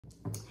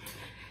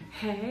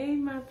Hey,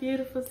 my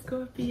beautiful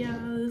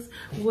Scorpios.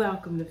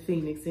 Welcome to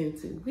Phoenix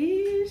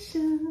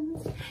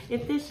Intuitions.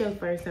 If this is your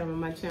first time on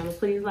my channel,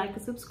 please like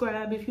and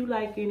subscribe if you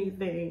like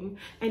anything.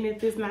 And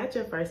if it's not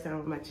your first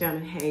time on my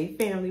channel, hey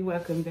family,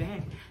 welcome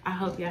back. I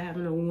hope y'all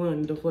having a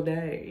wonderful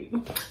day.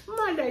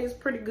 My day is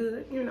pretty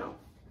good, you know.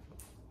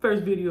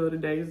 First video of the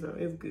day, so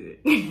it's good.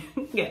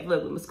 Got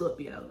love with my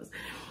Scorpios.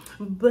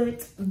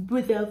 But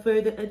without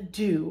further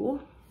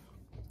ado,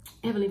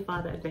 Heavenly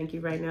Father, I thank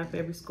you right now for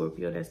every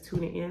Scorpio that's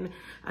tuning in.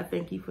 I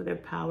thank you for their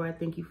power. I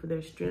thank you for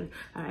their strength.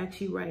 I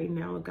ask you right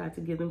now, God,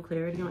 to give them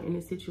clarity on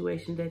any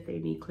situation that they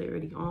need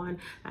clarity on.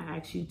 I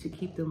ask you to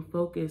keep them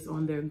focused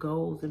on their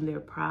goals and their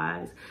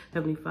prize.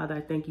 Heavenly Father,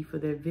 I thank you for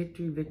their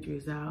victory. Victory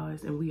is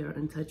ours, and we are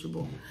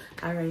untouchable.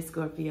 All right,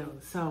 Scorpio.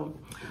 So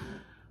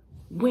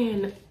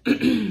when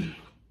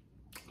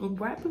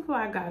right before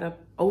I got up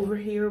over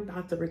here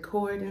about to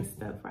record and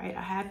stuff, right,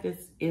 I had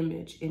this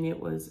image, and it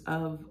was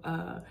of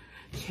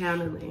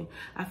channeling.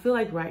 I feel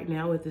like right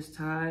now at this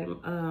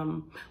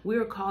time, we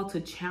are called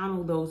to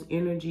channel those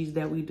energies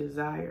that we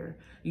desire,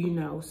 you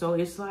know. So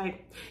it's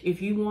like,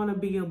 if you want to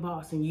be a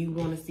boss and you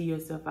want to see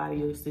yourself out of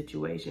your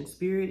situation,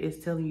 Spirit is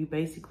telling you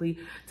basically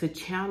to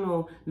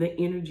channel the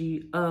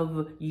energy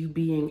of you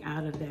being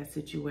out of that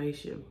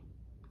situation.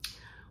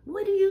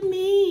 What do you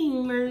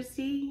mean,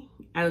 Mercy?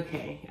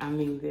 Okay, I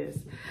mean this.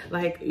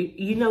 Like,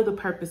 you know the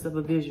purpose of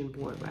a vision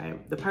board,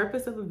 right? The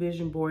purpose of a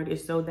vision board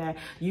is so that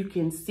you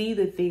can see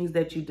the things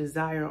that you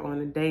desire on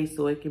a day,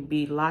 so it can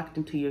be locked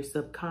into your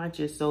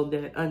subconscious, so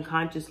that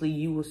unconsciously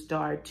you will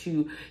start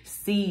to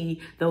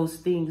see those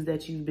things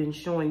that you've been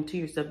showing to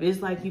yourself.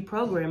 It's like you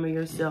programming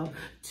yourself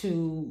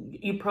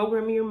you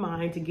programming your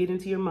mind to get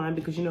into your mind,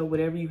 because you know,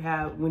 whatever you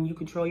have, when you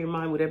control your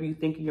mind, whatever you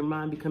think in your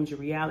mind becomes your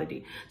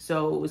reality.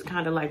 So it's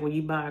kind of like when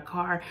you buy a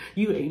car,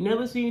 you ain't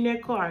never seen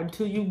that car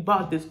until you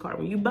bought this car.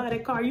 When you buy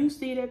that car, you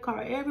see that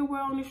car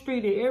everywhere on the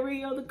street in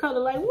every other color.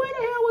 Like, where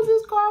the hell was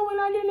this car when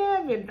I didn't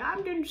have it?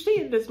 I didn't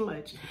see it this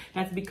much.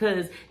 That's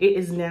because it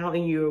is now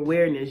in your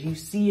awareness. You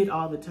see it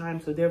all the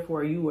time. So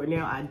therefore you are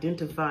now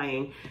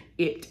identifying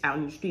it out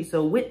in the street.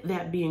 So with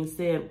that being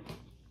said,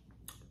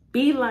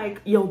 be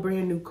like your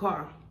brand new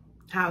car.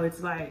 How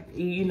it's like,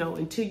 you know,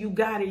 until you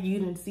got it, you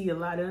didn't see a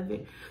lot of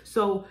it.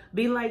 So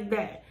be like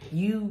that.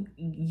 You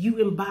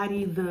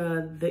embody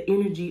the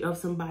energy of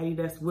somebody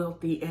that's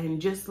wealthy,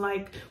 and just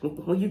like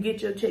when you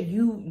get your check,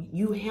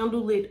 you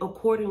handle it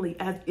accordingly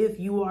as if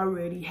you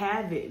already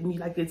have it. And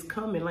like it's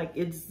coming, like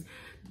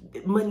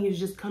money is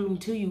just coming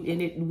to you,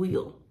 and it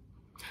will.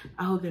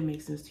 I hope that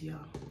makes sense to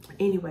y'all.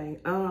 Anyway,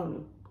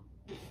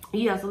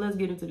 yeah, so let's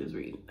get into this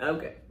reading.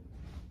 Okay.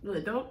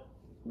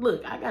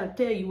 Look, I gotta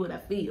tell you what I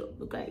feel,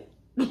 okay?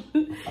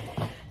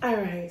 All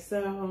right,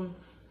 so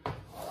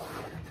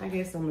I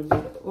guess I'm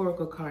gonna do the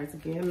oracle cards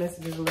again.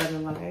 Messages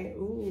 11 light.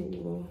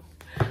 Ooh,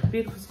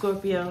 beautiful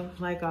Scorpio.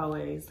 Like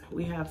always,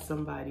 we have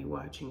somebody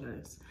watching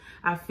us.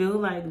 I feel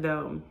like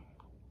though,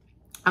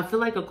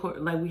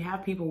 like we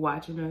have people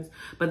watching us,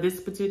 but this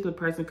particular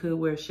person could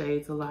wear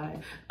shades a lot.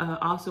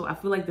 Also, I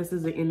feel like this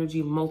is the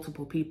energy of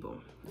multiple people.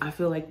 I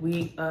feel like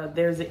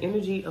there's an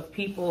energy of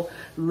people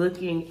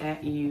looking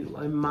at you,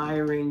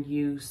 admiring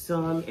you,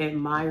 some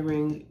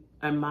admiring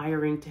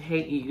to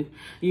hate you.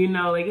 You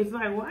know, like it's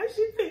like, why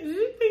she thinks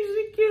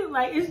she cute?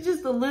 Like it's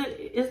just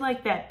it's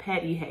like that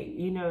petty hate,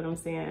 you know what I'm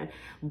saying?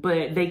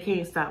 But they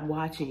can't stop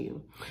watching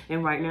you.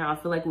 And right now I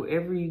feel like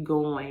wherever you're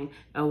going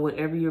and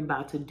whatever you're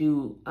about to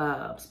do,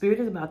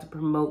 Spirit is about to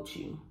promote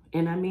you.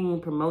 And I mean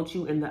promote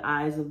you in the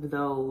eyes of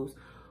those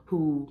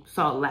who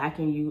saw lack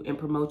in you, and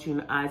promote you in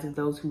the eyes of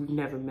those who've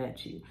never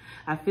met you.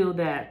 I feel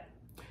that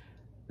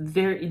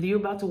you're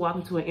about to walk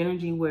into an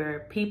energy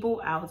where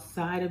people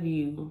outside of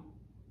you,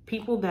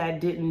 people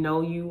that didn't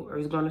know you,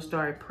 are going to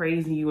start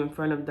praising you in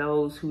front of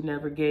those who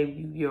never gave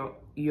you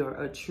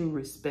your true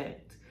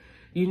respect.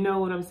 You know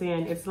what I'm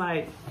saying? It's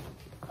like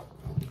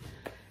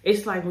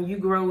when you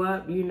grow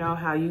up, you know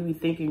how you be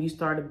thinking you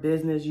start a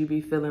business, you be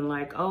feeling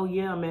like, oh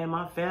yeah, man,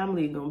 my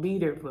family gonna be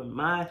there for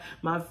my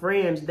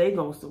friends, they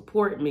gonna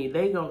support me,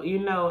 they gonna, you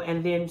know.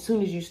 And then as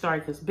soon as you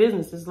start this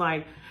business, it's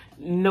like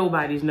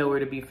nobody's nowhere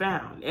to be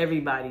found.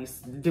 Everybody's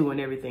doing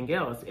everything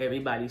else.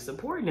 Everybody's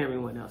supporting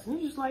everyone else. And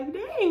you're just like,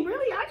 dang,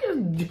 really?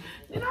 Did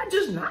I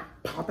just not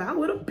pop out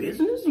with a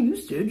business and you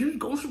said you're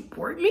gonna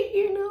support me,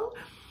 you know?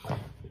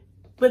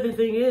 But the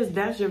thing is,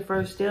 that's your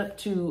first step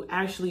to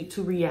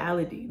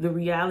reality. The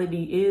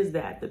reality is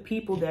that the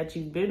people that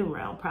you've been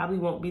around probably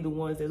won't be the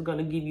ones that's going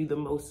to give you the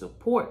most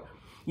support.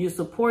 Your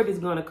support is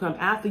going to come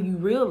after you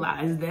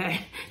realize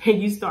that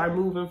and you start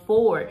moving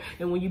forward.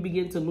 And when you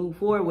begin to move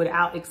forward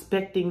without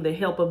expecting the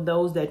help of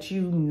those that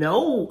you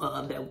know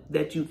of,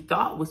 that you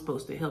thought was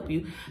supposed to help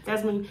you,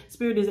 that's when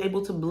Spirit is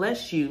able to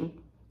bless you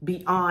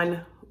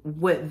beyond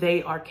what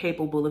they are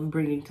capable of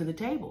bringing to the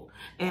table.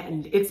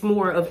 And it's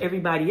more of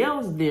everybody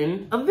else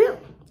than of them.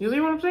 You see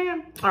what I'm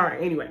saying? All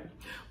right, anyway.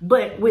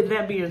 But with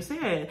that being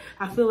said,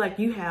 I feel like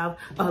you have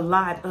a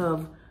lot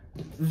of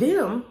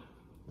them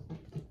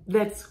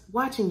that's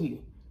watching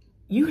you.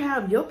 You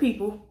have your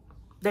people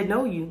that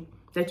know you,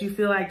 that you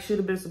feel like should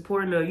have been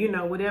supporting or, you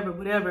know,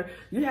 whatever.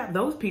 You have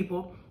those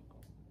people,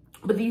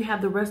 but then you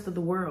have the rest of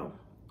the world.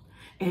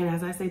 And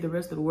as I say, the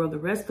rest of the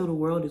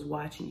world is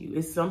watching you.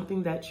 It's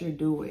something that you're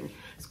doing,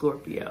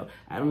 Scorpio.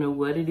 I don't know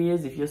what it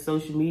is. If your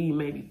social media, you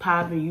may be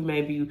popping, you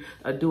may be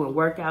doing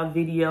workout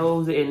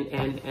videos,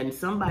 and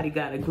somebody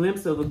got a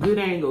glimpse of a good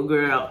angle,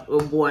 girl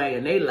or boy,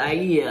 and they like,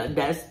 yeah,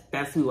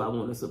 that's who I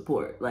want to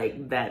support.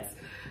 Like,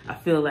 I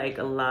feel like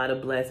a lot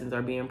of blessings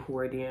are being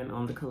poured in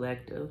on the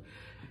collective.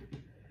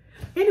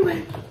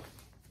 Anyway,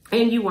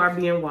 and you are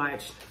being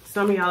watched.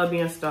 Some of y'all are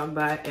being stalked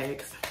by an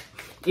ex.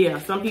 Yeah,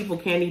 some people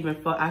can't even,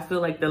 I feel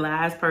like the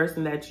last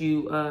person that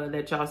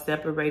y'all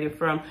separated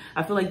from,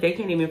 I feel like they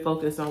can't even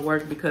focus on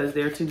work because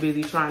they're too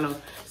busy trying to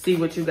see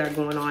what you got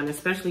going on,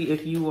 especially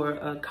if you are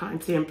a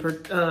content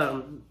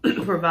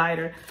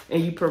provider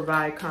and you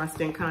provide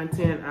constant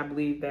content. I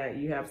believe that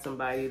you have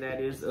somebody that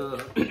is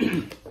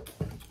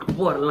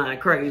borderline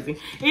crazy.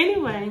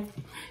 Anyway,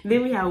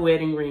 then we have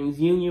wedding rings,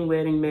 union,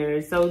 wedding,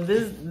 marriage. So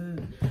this...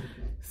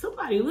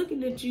 somebody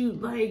looking at you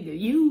like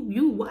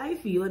you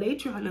wifey, or they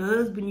trying to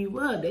husband you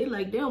up. They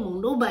like, they don't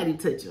want nobody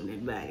touching their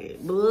body.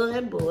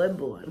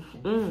 Boy.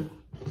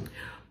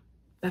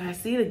 But I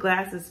see the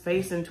glasses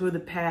facing toward the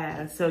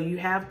past. So you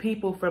have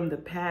people from the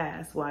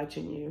past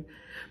watching you.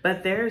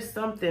 But there's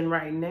something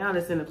right now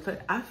that's in a place.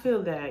 I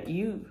feel that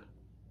you,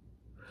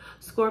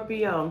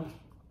 Scorpio,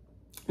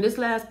 this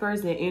last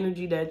person, the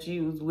energy that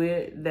you was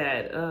with,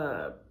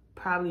 that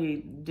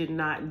probably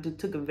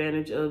took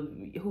advantage of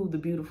who the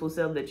beautiful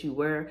self that you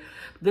were.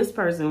 This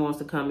person wants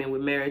to come in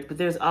with marriage, but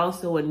there's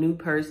also a new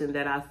person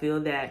that I feel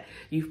that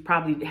you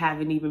probably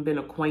haven't even been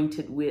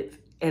acquainted with,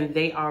 and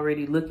they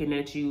already looking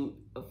at you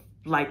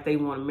like they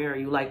want to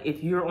marry you. Like,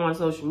 if you're on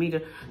social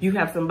media, you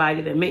have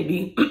somebody that may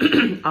be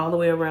all the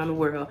way around the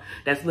world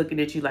that's looking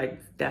at you like,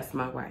 that's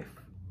my wife.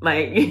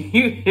 Like,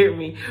 you hear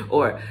me?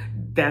 Or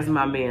that's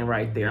my man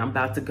right there. I'm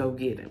about to go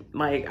get him.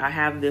 Like, I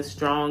have this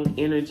strong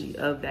energy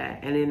of that.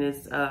 And then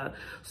it's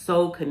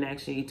soul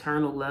connection,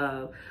 eternal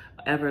love,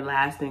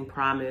 everlasting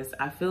promise.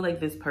 I feel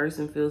like this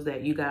person feels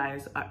that you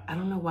guys, I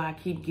don't know why I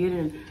keep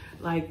getting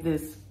like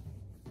this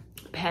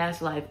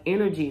past life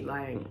energy.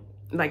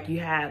 Like you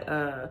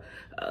had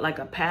like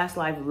a past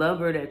life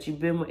lover that you've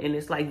been with. And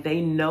it's like they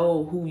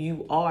know who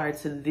you are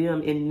to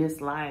them in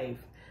this life.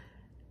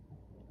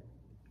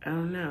 I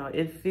don't know.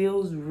 It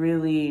feels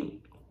really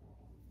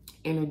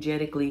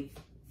energetically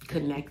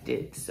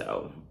connected.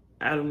 So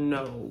I don't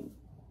know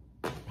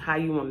how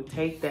you want to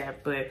take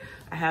that, but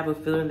I have a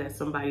feeling that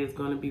somebody is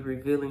going to be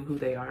revealing who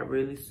they are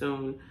really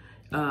soon.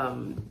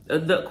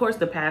 Of course,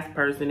 the past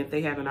person, if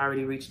they haven't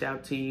already reached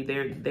out to you,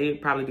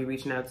 they'd probably be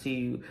reaching out to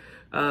you.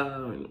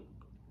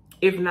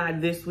 If not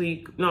this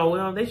week, no,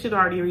 well, they should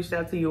already reached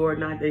out to you, or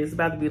not. It's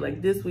about to be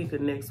like this week or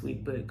next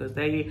week, but because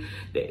they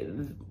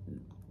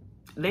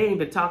ain't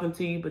been talking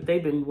to you, but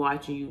they've been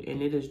watching you,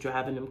 and it is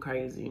driving them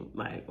crazy.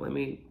 Like, let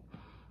me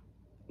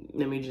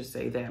just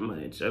say that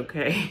much,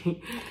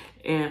 okay?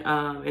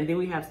 And then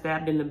we have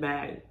stabbed in the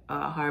back,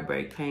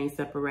 heartbreak, pain,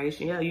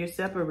 separation. Yeah, you're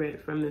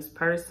separate from this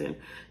person.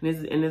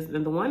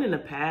 And the one in the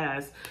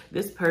past,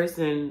 this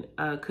person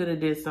could have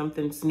did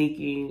something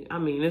sneaky. I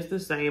mean, it's the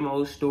same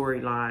old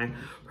storyline.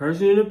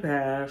 Person in the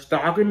past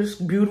stalking this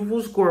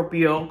beautiful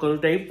Scorpio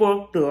because they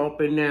fucked up,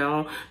 and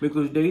now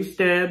because they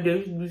stabbed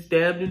in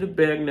the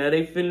back, now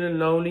they feeling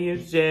lonely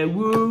and sad.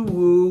 Woo,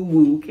 woo,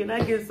 woo. Can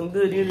I get some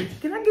good energy?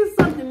 Can I get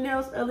something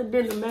else other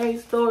than the main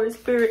story,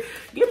 spirit?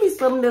 Give me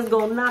something that's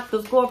gonna knock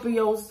the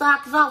Scorpio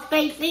socks off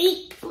their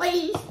feet,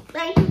 please.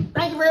 Thank you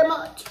very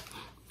much.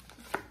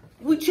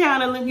 We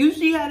channeling. You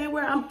see how they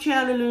were? I'm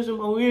channeling some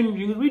more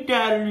energy. We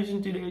tired of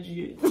listening to that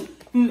shit.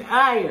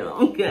 I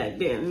am.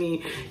 Goddamn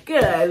me.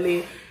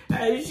 Golly.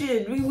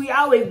 Shit. We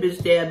always been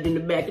stabbed in the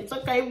back. It's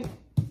okay.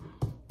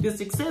 The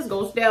success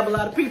gonna stab a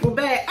lot of people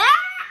back.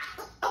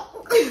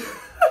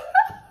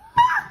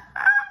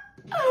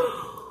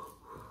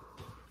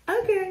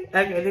 Okay.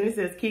 Then it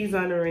says keys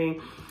on the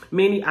ring.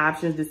 Many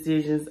options,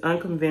 decisions,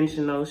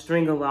 unconventional,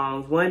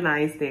 string-alongs, one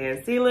night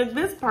stand. See, look,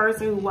 this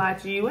person who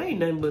watching you ain't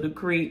nothing but a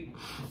creep.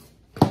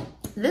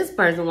 This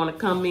person want to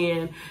come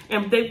in,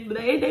 and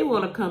they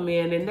want to come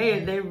in, and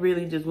they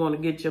really just want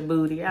to get your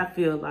booty. I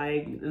feel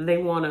like they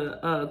want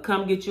to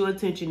come get your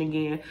attention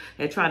again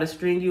and try to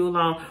string you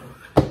along.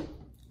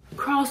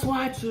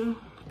 Cross-watcher,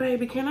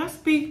 baby, can I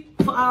speak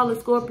for all the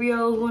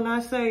Scorpios when I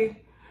say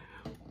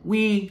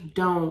we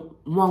don't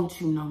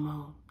want you no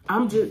more?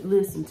 I'm just,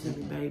 listen to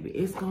me, baby.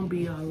 It's gonna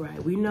be all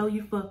right. We know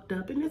you fucked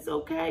up, and it's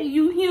okay.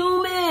 You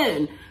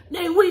human.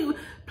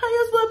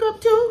 Players fuck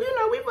up too. You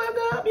know, we fuck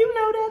up. You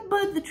know that.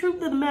 But the truth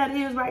of the matter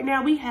is, right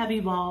now, we have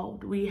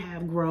evolved. We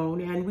have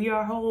grown, and we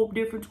are whole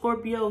different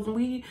Scorpios.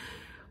 And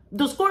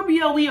the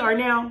Scorpio we are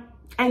now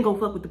ain't gonna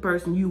fuck with the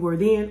person you were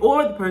then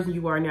or the person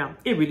you are now.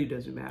 It really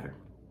doesn't matter.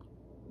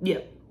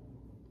 Yep.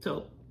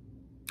 So,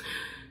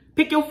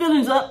 pick your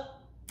feelings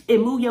up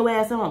and move your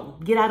ass on.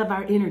 Get out of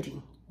our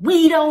energy.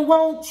 We don't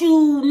want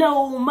you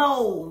no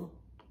more.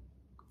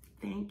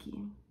 Thank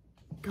you.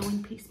 Go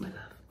in peace, my love.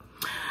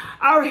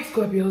 All right,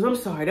 Scorpios, I'm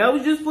sorry. That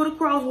was just for the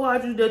cross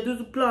watchers that this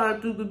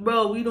applied to, because,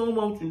 bro, we don't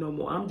want you no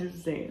more. I'm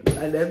just saying.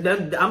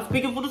 I'm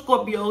speaking for the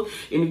Scorpios.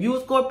 And if you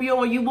a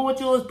Scorpio and you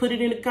want yours, put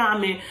it in the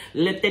comment.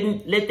 Let that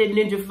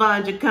ninja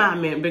find your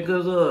comment,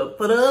 because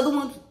for the other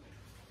ones,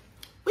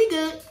 we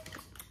good.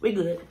 We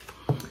good.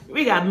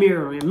 We got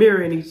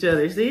mirroring each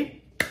other,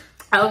 see?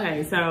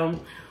 Okay, so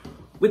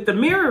with the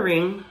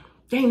mirroring,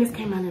 dang, this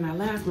came out in our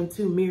last one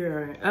too,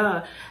 mirroring.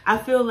 I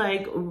feel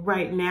like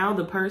right now,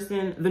 the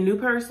new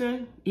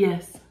person,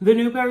 yes, the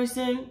new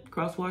person,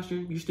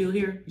 crosswasher, you still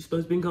here? You're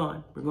supposed to be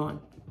gone. We're gone.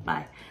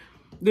 Bye.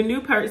 The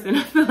new person,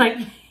 I feel like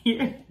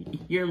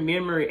you're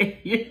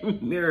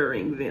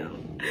mirroring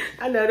them.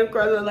 I know them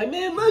crosswashers like,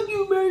 man, fuck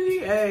you, Mercy.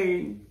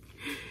 Hey,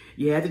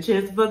 you had the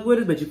chance to fuck with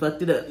us, but you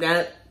fucked it up.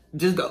 Now,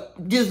 just go.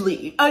 Just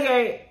leave.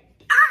 Okay.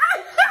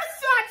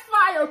 Shots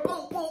fired.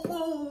 Boom, boom,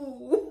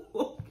 boom.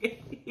 Okay.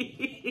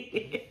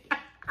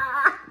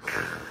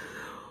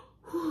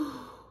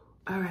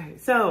 All right.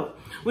 So,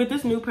 with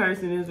this new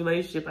person in this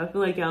relationship, I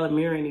feel like y'all are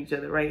mirroring each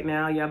other right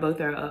now. Y'all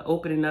both are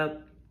opening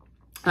up.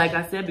 Like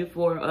I said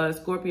before,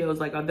 Scorpios,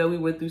 like, although we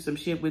went through some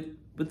shit with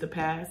the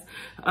past,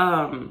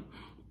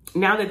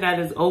 now that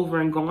is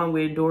over and gone,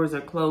 where doors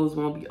are closed,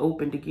 won't be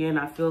opened again,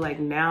 I feel like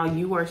now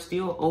you are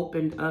still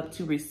opened up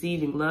to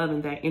receiving love,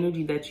 and that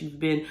energy that you've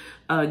been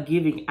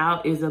giving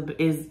out is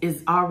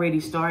already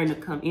starting to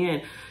come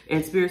in.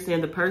 And Spirit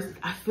saying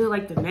I feel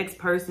like the next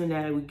person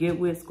that I would get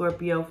with,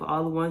 Scorpio, for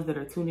all the ones that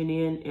are tuning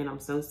in, and I'm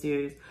so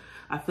serious,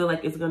 I feel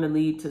like it's going to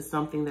lead to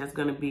something that's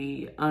going to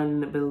be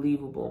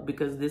unbelievable,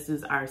 because this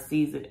is our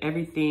season.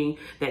 Everything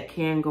that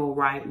can go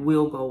right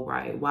will go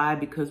right. Why?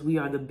 Because we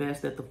are the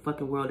best that the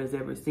fucking world has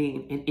ever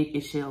seen, and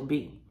it shall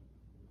be.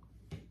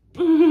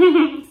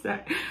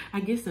 Sorry. I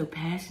get so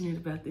passionate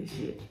about this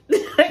shit.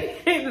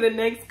 The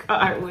next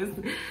card was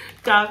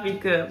Coffee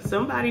Cup.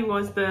 Somebody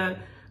wants to...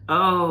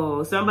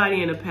 Oh,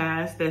 somebody in the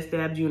past that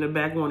stabbed you in the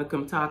back want to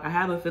come talk. I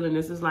have a feeling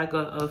this is like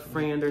a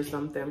friend or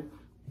something.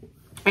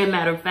 And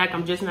matter of fact,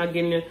 I'm just not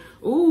getting it.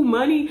 Ooh,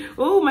 money.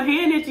 Ooh, my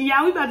hand itching.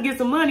 Y'all, we about to get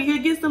some money.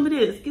 Here, get some of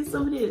this. Get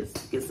some of this.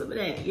 Get some of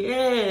that.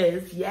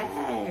 Yes,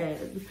 yes.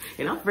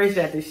 And I'm fresh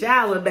out the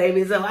shower,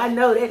 baby. So I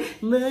know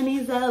that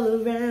money's all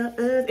around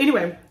us.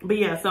 Anyway, but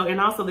yeah, so,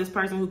 and also this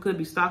person who could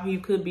be stalking you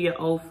could be an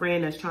old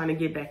friend that's trying to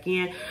get back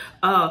in.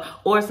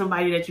 Or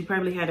somebody that you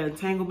probably had an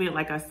entanglement,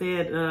 like I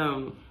said,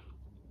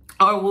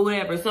 or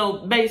whatever.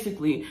 So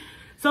basically,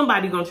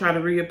 somebody gonna try to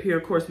reappear.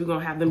 Of course, we're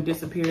gonna have them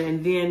disappear.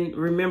 And then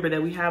remember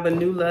that we have a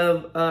new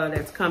love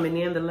that's coming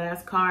in. The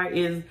last card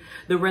is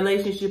the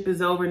relationship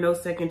is over. No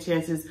second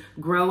chances.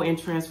 Grow and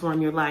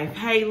transform your life.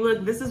 Hey,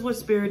 look, this is what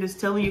Spirit is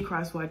telling you,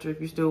 Crosswatcher, if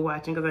you're still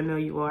watching, because I know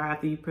you are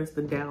after you press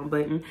the down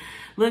button.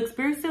 Look,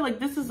 Spirit said, like,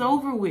 this is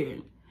over with.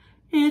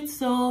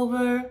 It's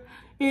over.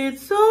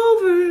 It's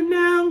over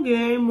now.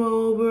 Game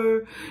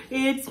over.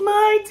 It's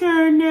my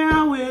turn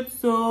now.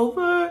 It's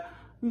over.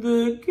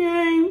 The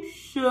game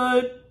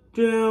shut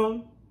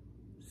down.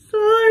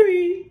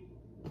 Sorry,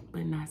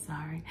 but not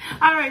sorry.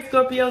 All right,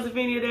 Scorpios, if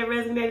any of that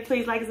resonated,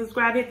 please like and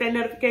subscribe, hit that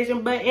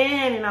notification button,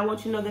 and I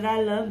want you to know that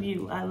I love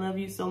you. I love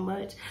you so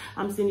much.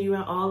 I'm sending you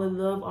out all the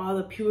love, all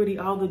the purity,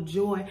 all the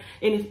joy.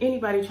 And if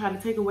anybody try to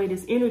take away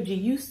this energy,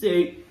 you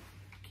say,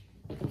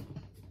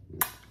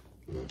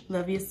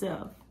 love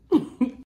yourself.